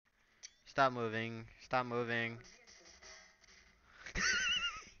Stop moving. Stop moving.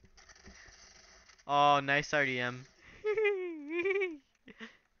 Oh, nice RDM.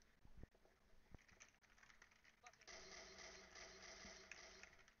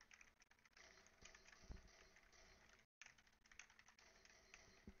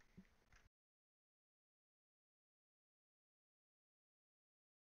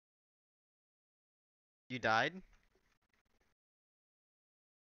 You died?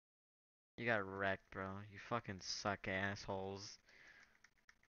 You got wrecked, bro. You fucking suck, assholes.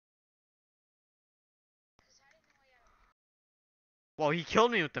 Well, he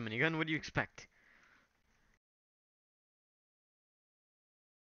killed me with the minigun. What do you expect?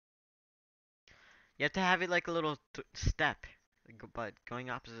 You have to have it like a little step, but going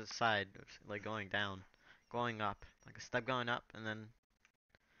opposite side, like going down, going up, like a step going up, and then.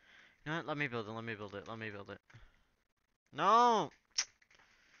 You know what? Let me build it. Let me build it. Let me build it. No!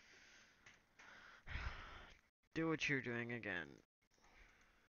 Do what you're doing again.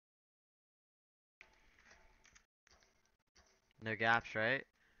 No gaps, right?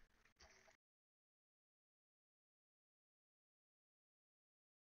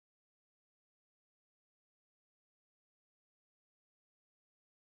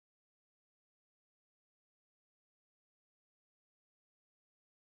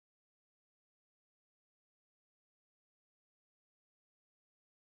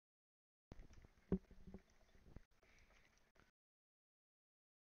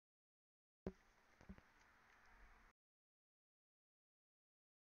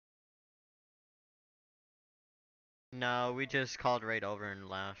 No, we just called right over and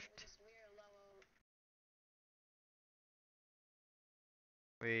left.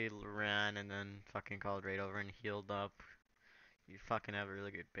 We ran and then fucking called right over and healed up. You fucking have a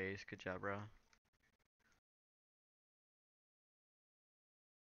really good base. Good job, bro.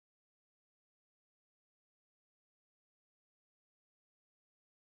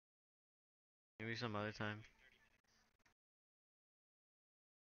 Maybe some other time.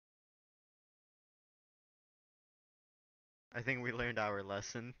 I think we learned our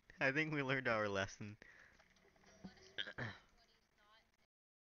lesson. I think we learned our lesson.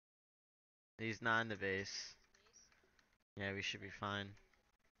 He's not in the base. Yeah, we should be fine.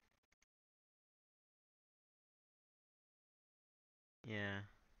 Yeah,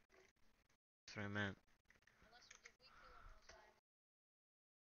 that's what I meant.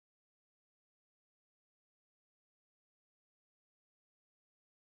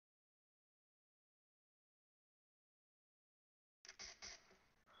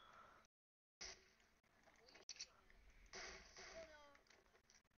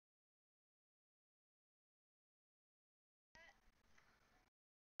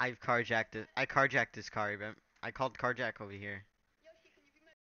 I've carjacked it. I carjacked this car, but I called carjack over here.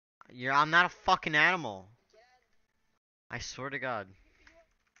 I'm not a fucking animal. I swear to God.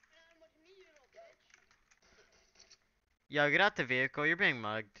 Yo, get out the vehicle. You're being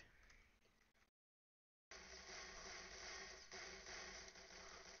mugged.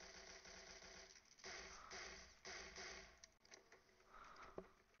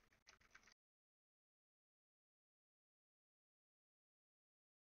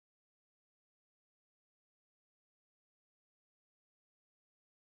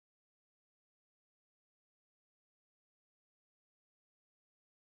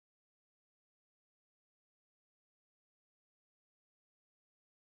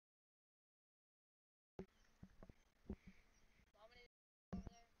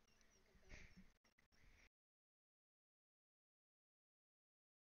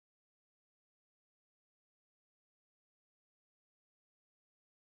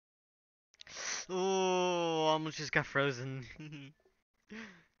 Oh, almost just got frozen.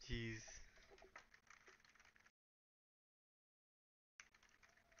 Jeez.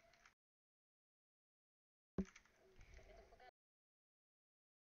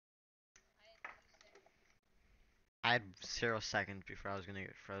 I had 0 seconds before I was gonna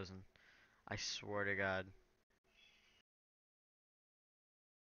get frozen. I swear to God.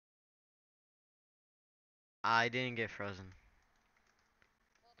 I didn't get frozen.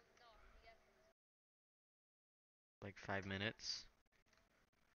 Like 5 minutes.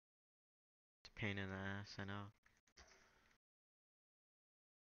 It's a pain in the ass, I know.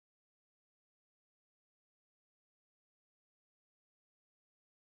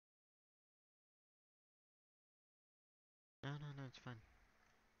 No, no, no, it's fine.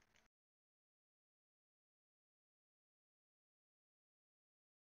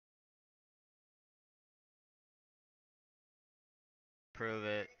 Prove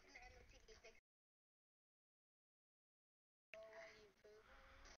it.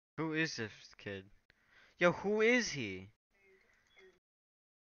 Who is this kid? Yo, who is he?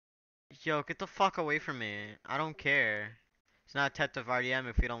 Yo, get the fuck away from me. I don't care. It's not Teta RDM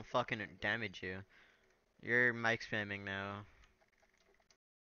if we don't fucking damage you. You're mic spamming now.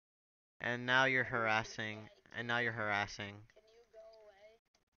 And now you're harassing. And now you're harassing.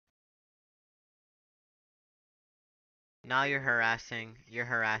 Now you're harassing. You're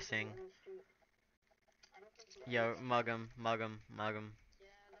harassing. Yo, mug him, mug him, mug him.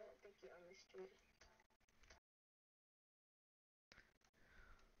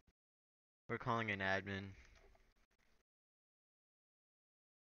 We're calling an admin.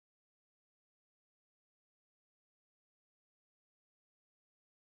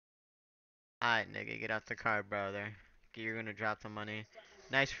 Alright, nigga, get out the car, brother. You're gonna drop the money.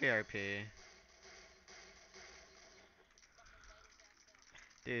 Nice VRP.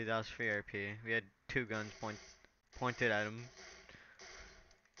 Dude, that was VRP. We had two guns pointed at him.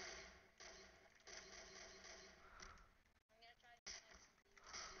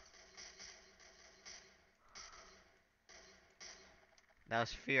 That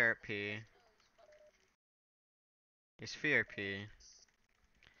was VRP. It's VRP.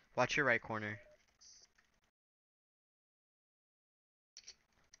 Watch your right corner.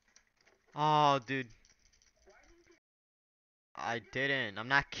 Oh, dude. I didn't. I'm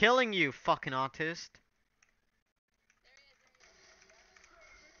not killing you, fucking autist.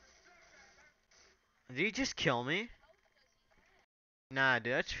 Did you just kill me? Nah,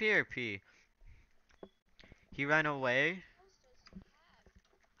 dude, that's VRP. He ran away.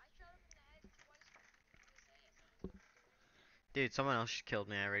 Dude, someone else just killed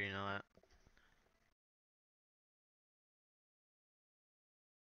me. I already know that.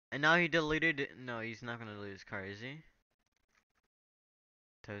 And now he deleted. No, he's not gonna delete his car, is he?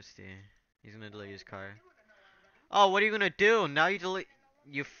 Toasty. He's gonna delete his car. Oh, what are you gonna do? Now you delete.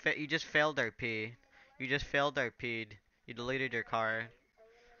 You just failed RP. You just failed RP'd. You deleted your car.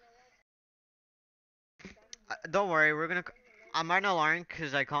 Don't worry, we're gonna. I'm writing an alarm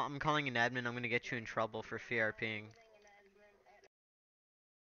because I'm calling an admin. I'm gonna get you in trouble for VRPing.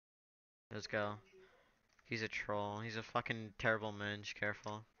 Let's go. He's a troll. He's a fucking terrible mensch.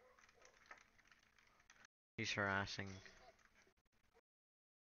 Careful. He's harassing.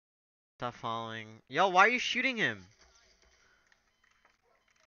 Stop following. Yo, why are you shooting him?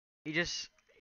 He just